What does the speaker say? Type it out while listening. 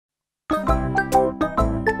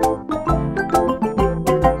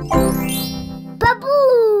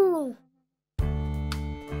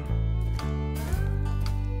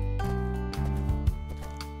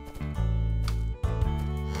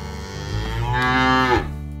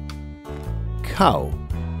Cow.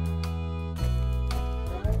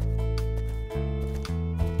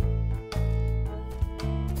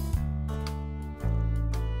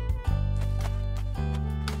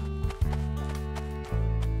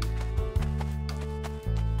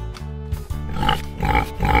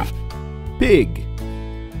 Pig.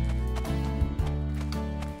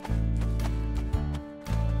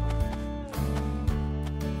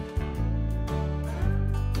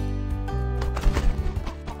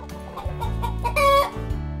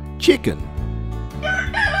 Chicken.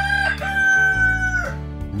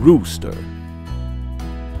 Rooster.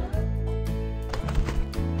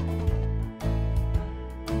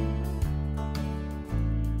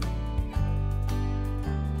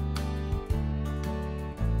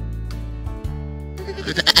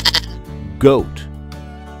 Goat.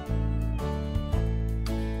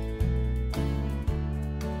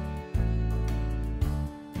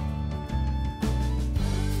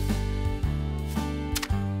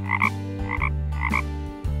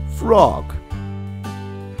 Frog.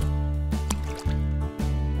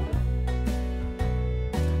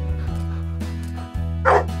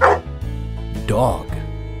 Dog.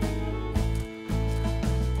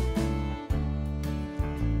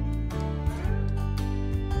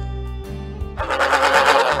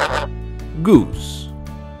 Goose.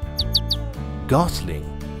 Gosling.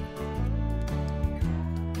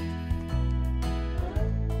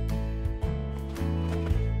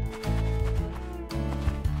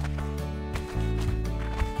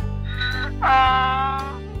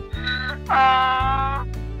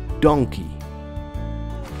 Donkey.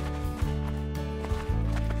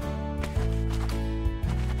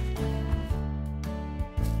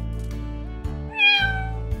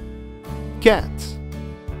 Cat.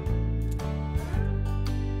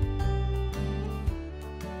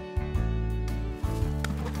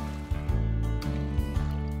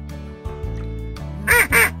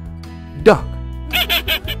 Duck.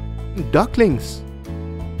 Ducklings.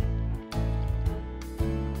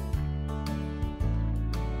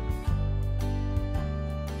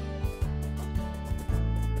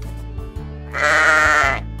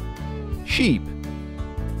 Sheep.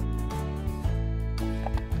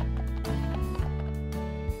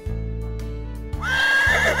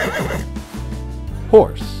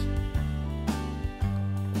 Horse.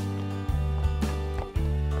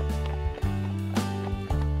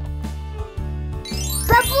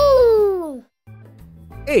 Baboo.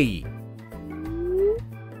 A.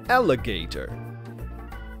 Alligator.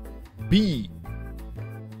 B.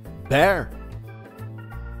 Bear.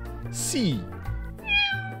 C.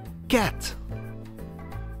 Cat.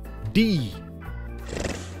 D.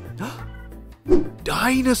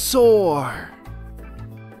 Dinosaur.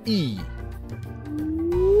 E.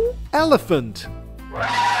 Elephant.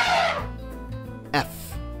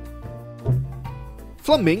 F.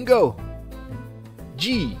 Flamingo.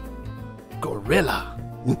 G. Gorilla.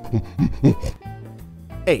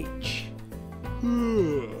 H.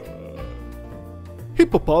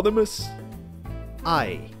 Hippopotamus.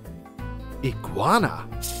 I. Iguana.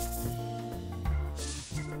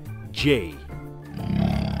 J.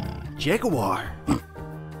 Jaguar.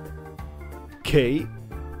 K.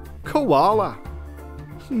 Koala.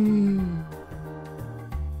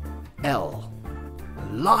 L.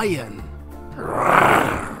 Lion.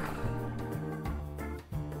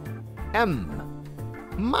 M.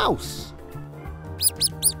 Mouse.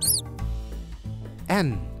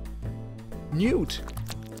 N. Newt.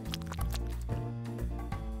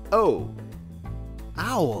 O.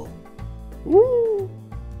 Owl. Woo.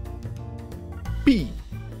 P.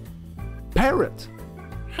 Parrot.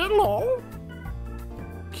 Hello.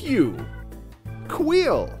 Q.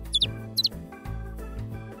 Quail.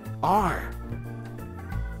 R.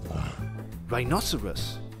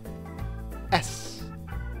 Rhinoceros. S.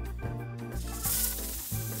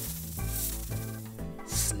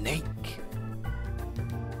 Snake.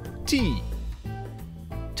 T.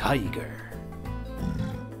 Tiger.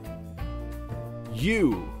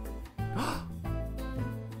 U.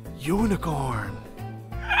 Unicorn.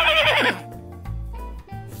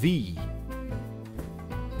 V.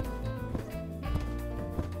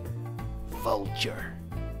 Vulture.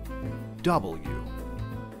 W.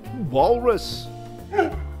 Walrus.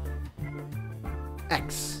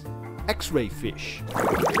 X. X-ray fish.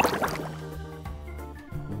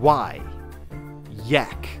 Y.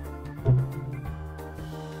 Yak.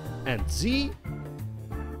 And Z.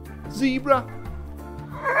 Zebra.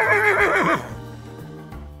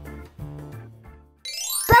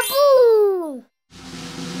 Baboo.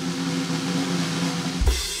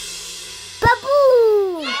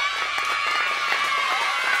 Baboo.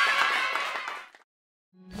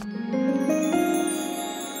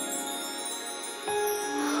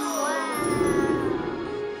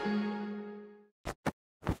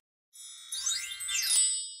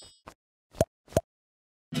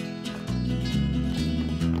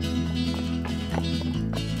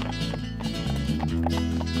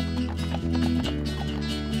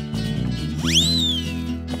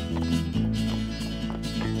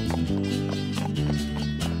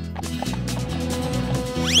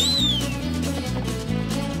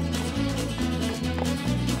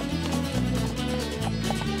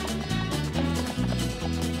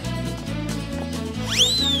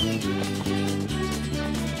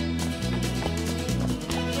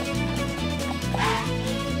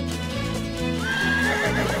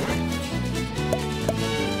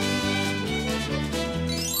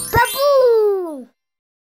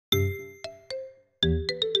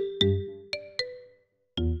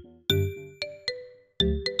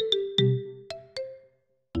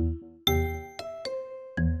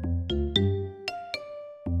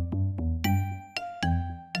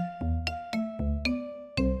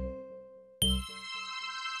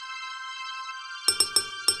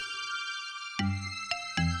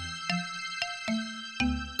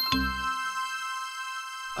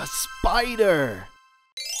 A spider.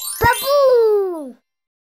 Baboo!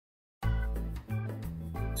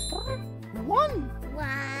 1,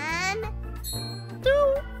 1,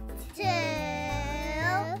 2, 2,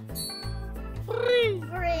 3,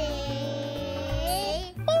 3,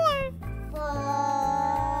 4, 4,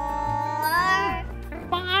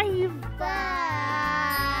 5, 5,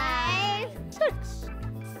 6,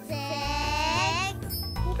 6,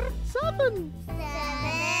 7, 7,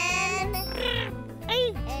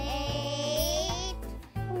 8, 8,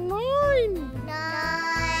 9,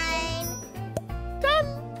 9, 10.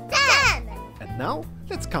 10, And now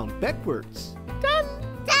let's count backwards. 10,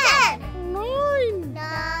 9,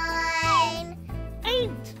 9, 8,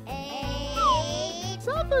 8,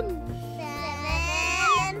 7,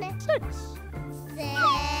 7, 6, 6,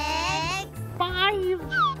 5,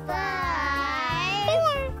 5,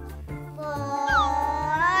 4,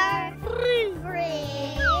 3,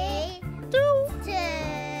 3, 2, 2,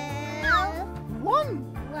 1.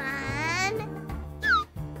 1.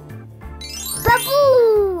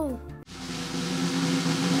 Baboo!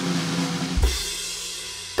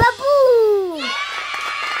 Baboo!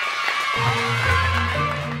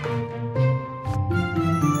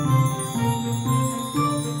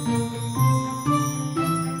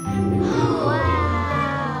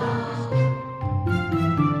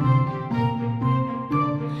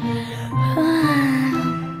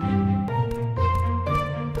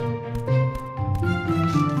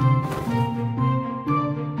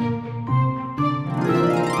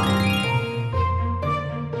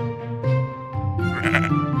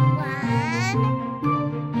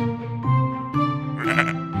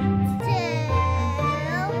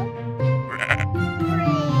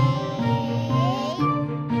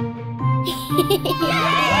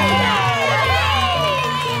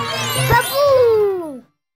 Baboo!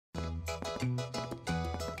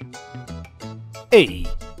 A.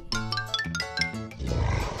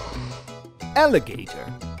 Alligator.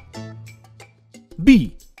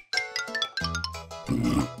 B.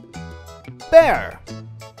 Bear.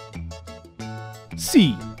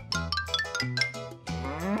 C.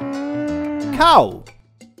 Cow.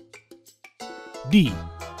 D.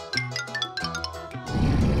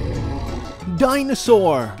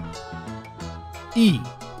 Dinosaur. E.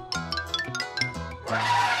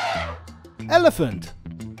 Elephant.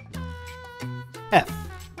 F.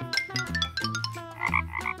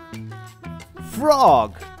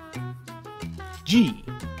 Frog. G.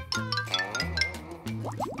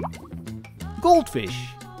 Goldfish.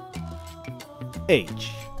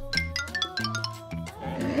 H.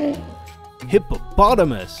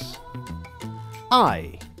 Hippopotamus.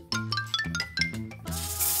 I.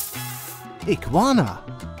 Iguana.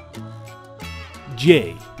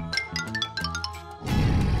 J.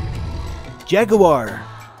 Jaguar.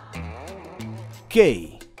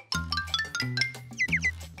 K.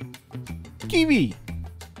 Kiwi.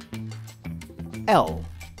 L.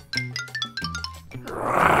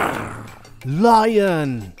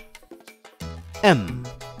 Lion. M.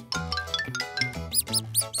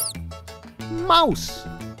 Mouse.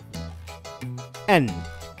 N.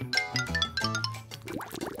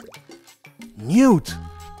 Newt.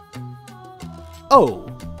 O.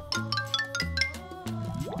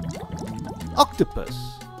 Octopus.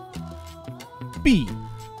 P.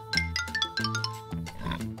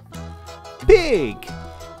 Pig.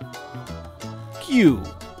 Q.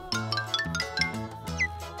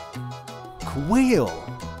 Quail.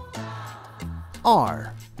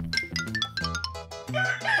 R.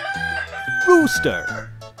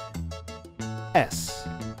 Rooster. S.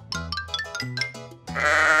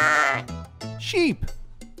 Sheep.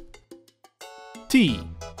 T.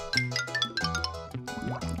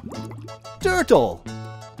 Turtle.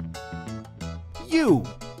 U.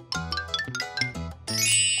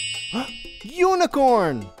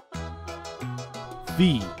 Unicorn.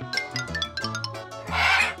 V.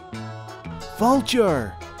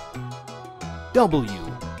 Vulture. W.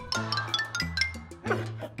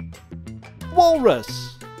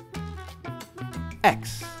 Walrus.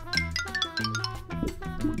 X.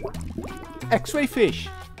 X-ray fish.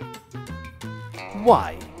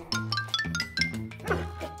 Y.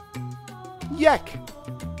 Yak.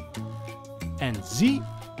 And Z.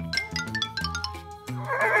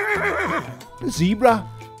 Zebra.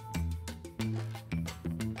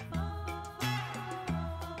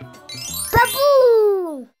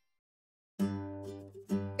 Baboo!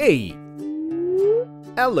 A.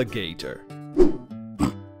 Alligator.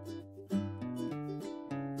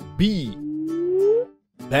 B.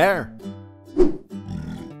 Bear.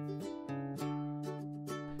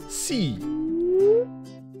 C.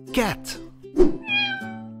 Cat.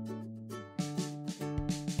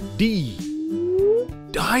 D.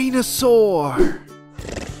 Dinosaur.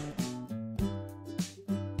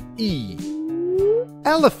 E.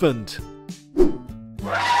 Elephant.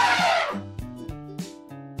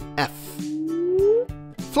 F.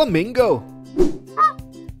 Flamingo.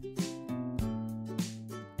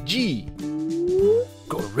 G.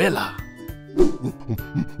 Gorilla.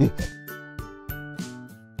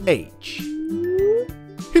 H.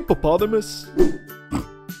 Hippopotamus.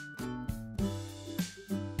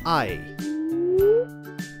 I.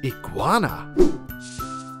 Iguana.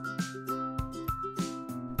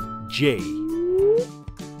 J.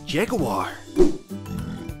 Jaguar.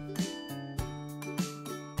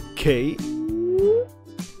 K.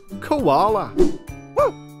 Koala.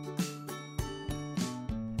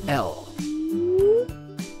 L.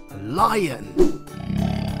 Lion.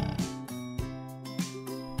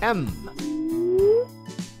 M.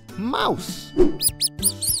 Mouse.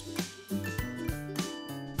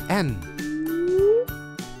 N.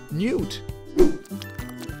 Newt.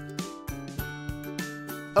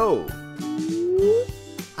 O.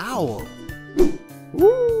 Owl.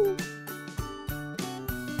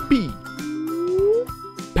 P.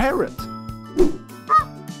 Parrot.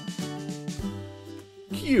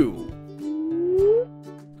 Q.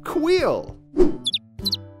 Quail.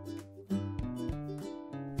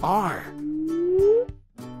 R.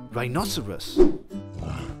 Rhinoceros.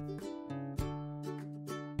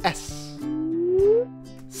 S.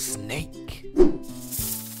 Snake.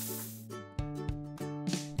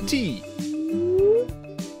 T.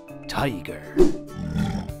 Tiger.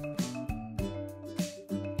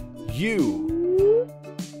 U.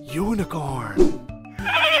 Unicorn.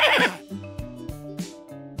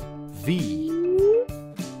 V.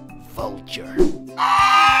 Vulture.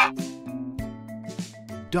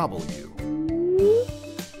 W.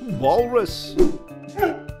 Walrus.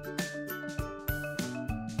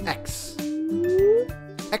 X.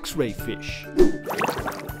 X-ray fish.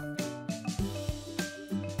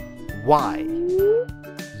 Y.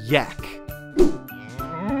 Yak.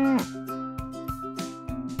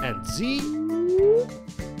 And Z.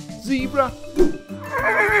 Zebra.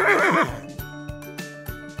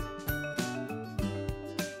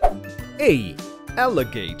 A.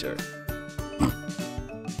 Alligator.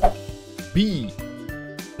 B.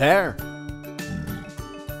 Bear.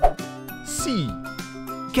 C.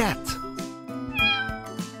 Cat.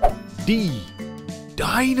 D.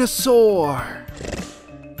 Dinosaur.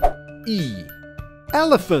 E.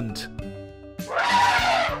 Elephant.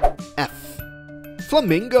 F.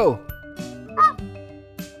 Flamingo.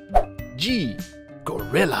 G.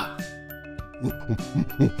 Gorilla.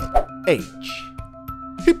 H.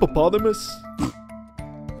 Hippopotamus.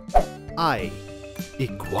 I.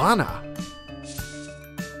 Iguana.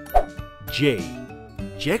 J.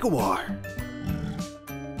 Jaguar.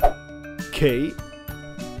 K.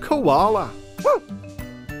 Koala.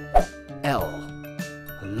 L.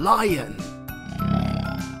 Lion.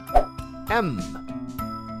 M.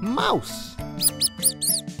 Mouse.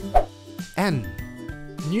 N.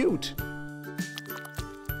 Newt.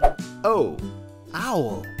 O.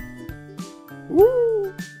 Owl.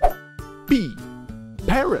 P.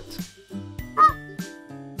 Parrot.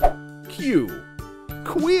 Q.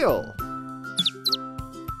 Quail.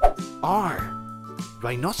 R.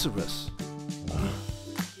 Rhinoceros.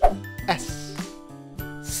 S.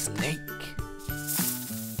 Snake.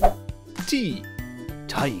 T.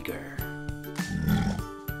 Tiger.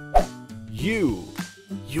 U.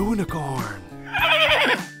 Unicorn.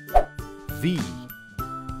 V.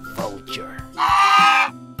 Vulture.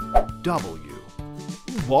 W.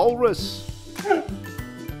 Walrus.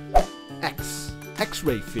 X.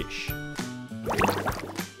 X-ray fish.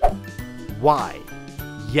 Y.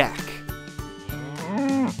 Yak.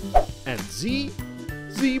 And Z.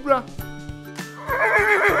 Zebra.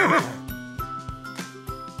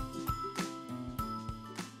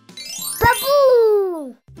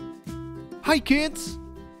 Baboo! Hi kids!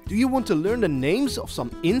 Do you want to learn the names of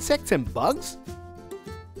some insects and bugs?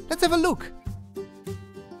 Let's have a look.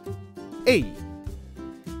 A.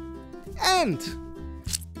 Ant.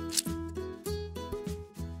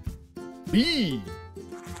 B.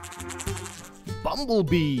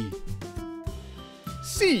 Bumblebee.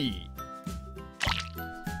 C.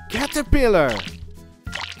 Caterpillar.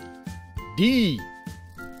 D.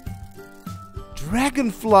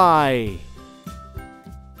 Dragonfly.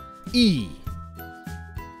 E.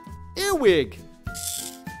 Earwig.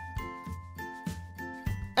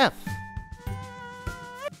 F.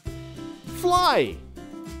 Fly.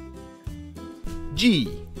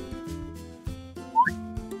 G.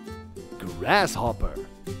 Grasshopper.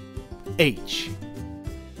 H.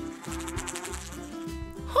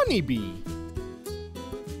 Honeybee.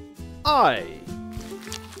 I.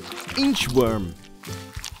 Inchworm.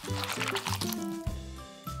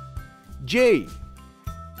 J.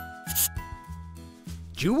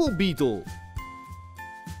 Jewel beetle.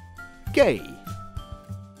 K.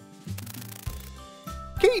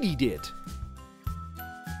 Katydid.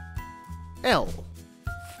 L.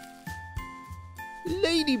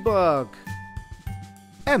 Ladybug.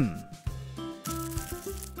 M.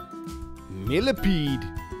 Millipede.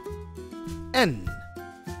 N.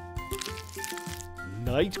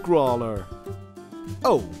 Nightcrawler.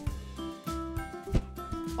 O.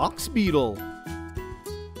 Ox beetle.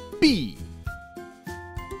 P.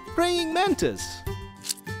 Praying mantis.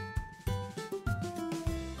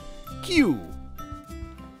 Q.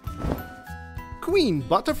 Queen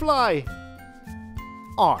butterfly.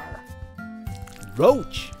 R.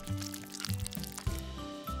 Roach.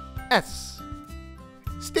 S.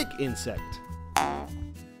 Stick insect.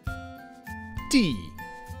 T.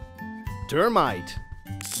 Termite.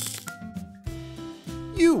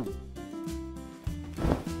 U.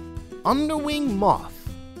 Underwing moth.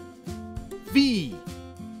 V.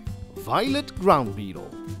 Violet ground beetle.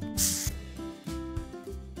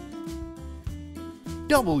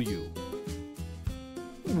 W.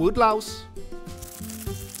 Woodlouse.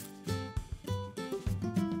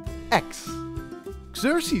 X.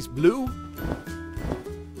 Xerxes blue.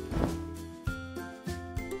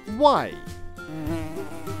 Y.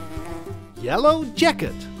 Yellow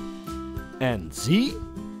jacket. And Z.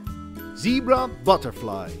 Zebra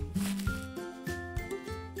butterfly.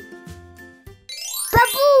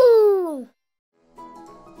 Baboo!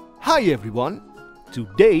 Hi everyone!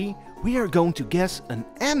 Today we are going to guess an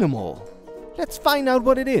animal. Let's find out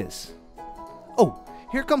what it is. Oh,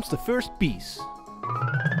 here comes the first piece.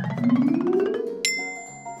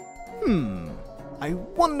 I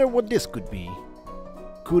wonder what this could be.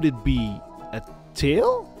 Could it be a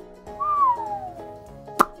tail?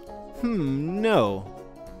 No.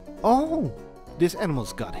 Oh, this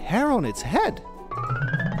animal's got hair on its head.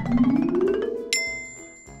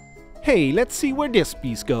 Hey, let's see where this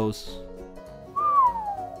piece goes.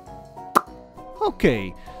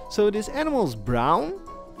 Okay, so this animal's brown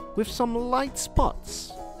with some light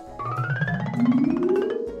spots.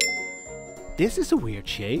 This is a weird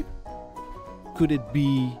shape. Could it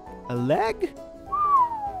be a leg?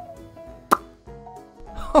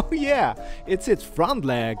 Oh yeah, it's its front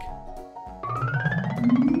leg.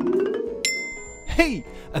 Hey,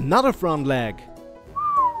 another front leg.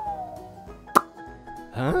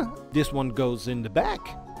 Huh? This one goes in the back.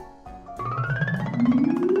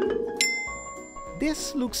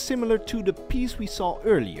 This looks similar to the piece we saw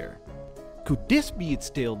earlier. Could this be its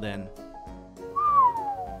tail then?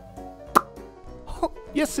 Oh,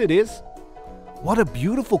 yes it is. What a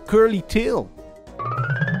beautiful curly tail.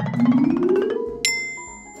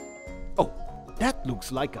 Oh, that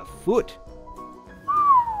looks like a foot.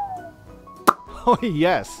 Oh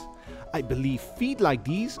yes, I believe feet like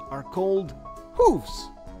these are called hooves.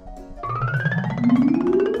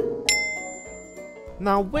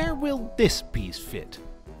 Now where will this piece fit?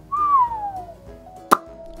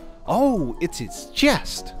 Oh, it's its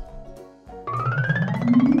chest.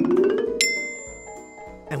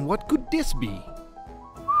 And what could this be?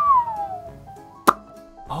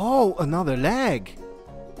 Oh, another leg.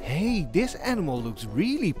 Hey, this animal looks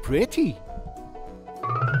really pretty.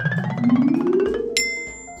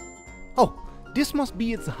 Oh, this must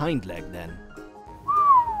be its hind leg then.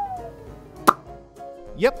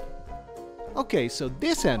 Yep. Okay, so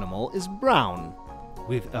this animal is brown,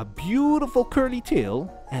 with a beautiful curly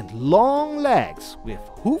tail and long legs with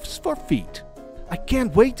hoofs for feet. I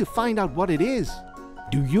can't wait to find out what it is.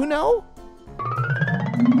 Do you know?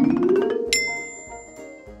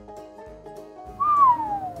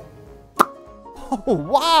 Oh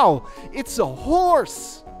wow! It's a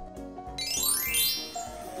horse!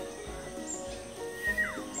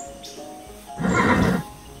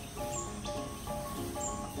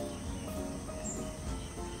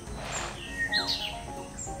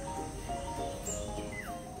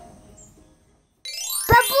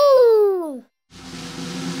 Baboo!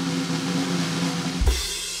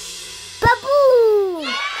 Baboo!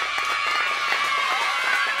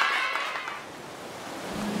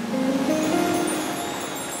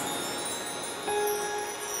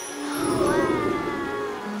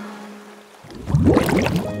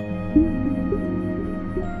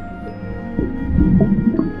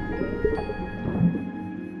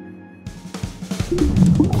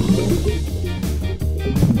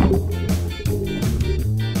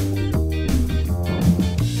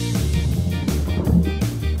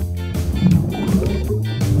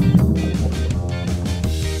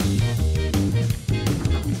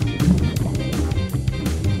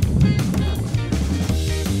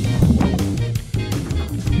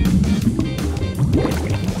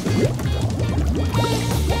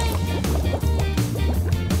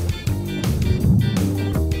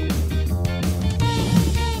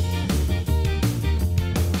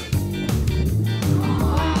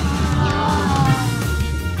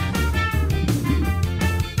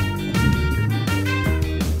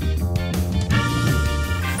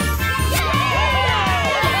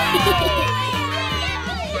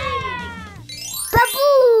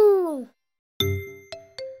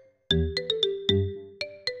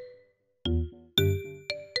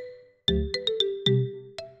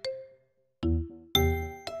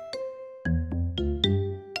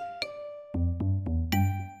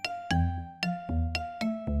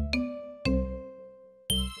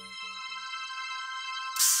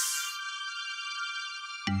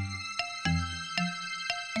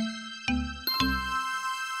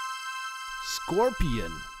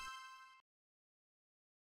 scorpion.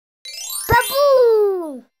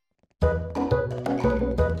 Baboo!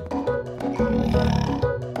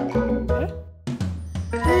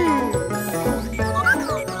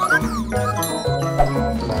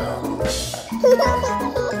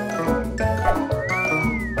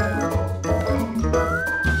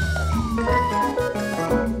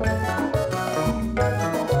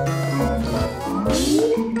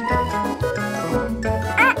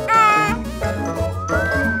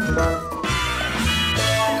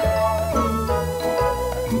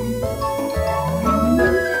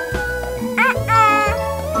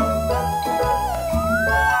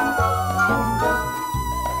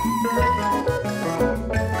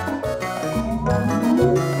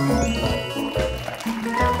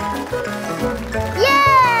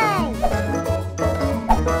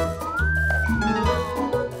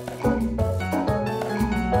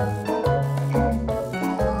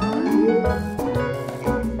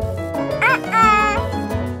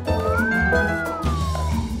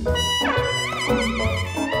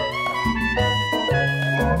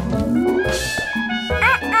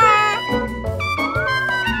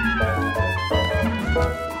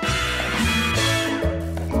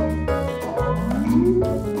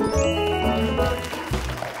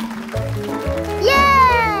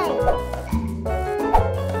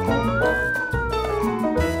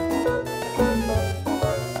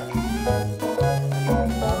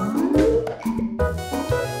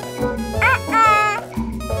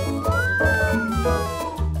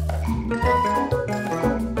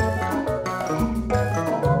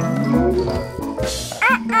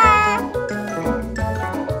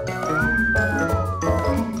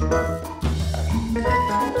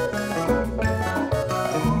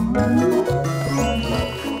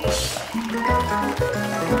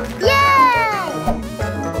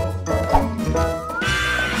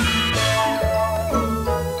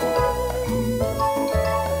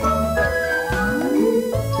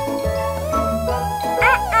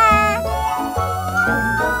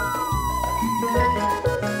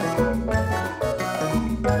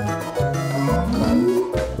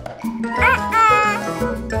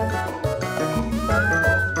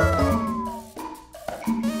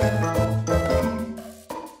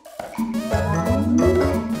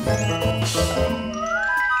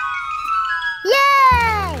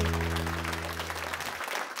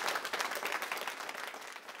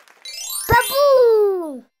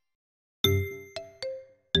 Baboo!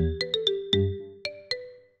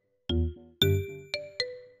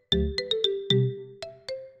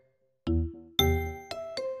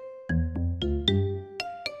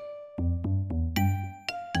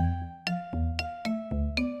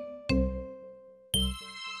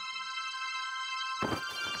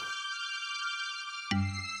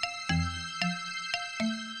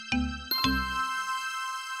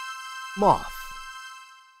 Moth.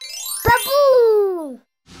 Baboo!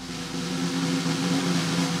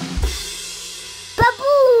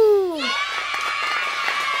 Baboo!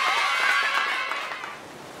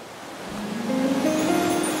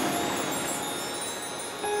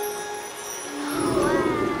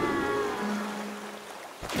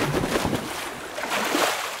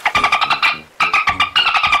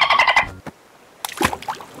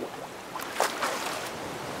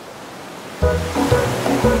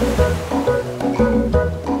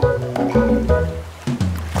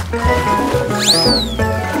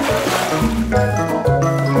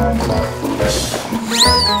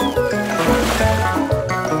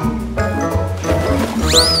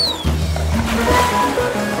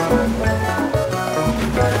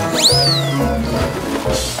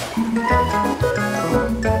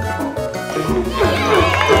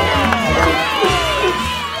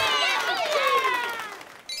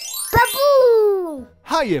 Baboo!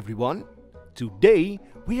 Hi everyone! Today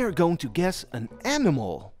we are going to guess an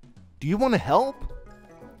animal. Do you want to help?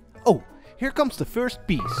 Oh, here comes the first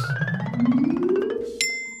piece.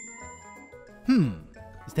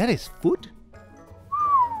 Is that his foot?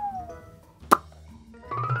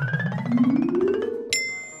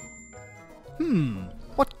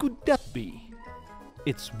 What could that be?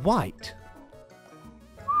 It's white.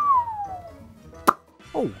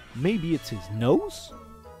 Oh, maybe it's his nose?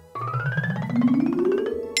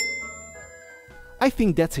 I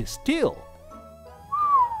think that's his tail.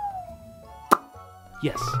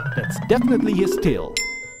 Yes, that's definitely his tail.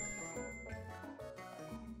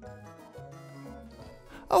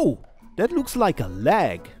 Oh, that looks like a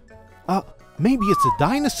leg. Maybe it's a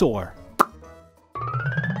dinosaur.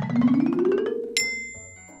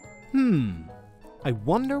 I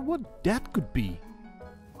wonder what that could be.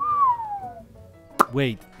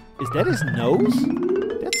 Wait, is that his nose?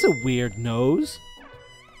 That's is a weird nose.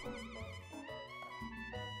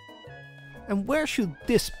 And where should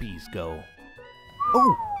this piece go?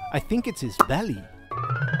 Oh, I think it's his belly.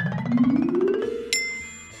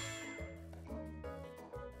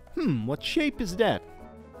 What shape is that?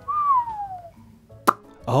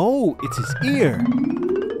 Oh, it's his ear.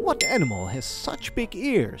 What animal has such big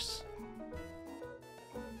ears?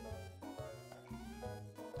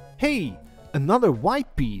 Hey, another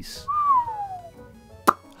white piece.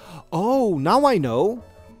 Oh, now I know.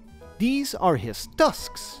 These are his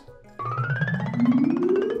tusks.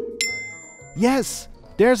 Yes,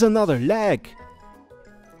 there's another leg.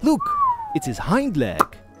 Look, it's his hind leg.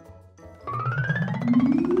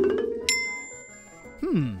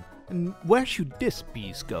 And where should this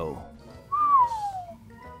piece go?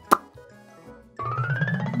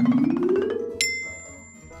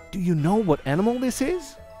 Do you know what animal this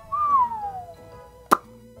is?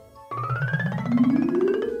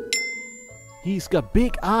 He's got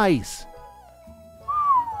big eyes.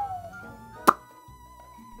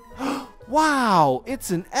 Wow,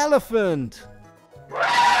 it's an elephant!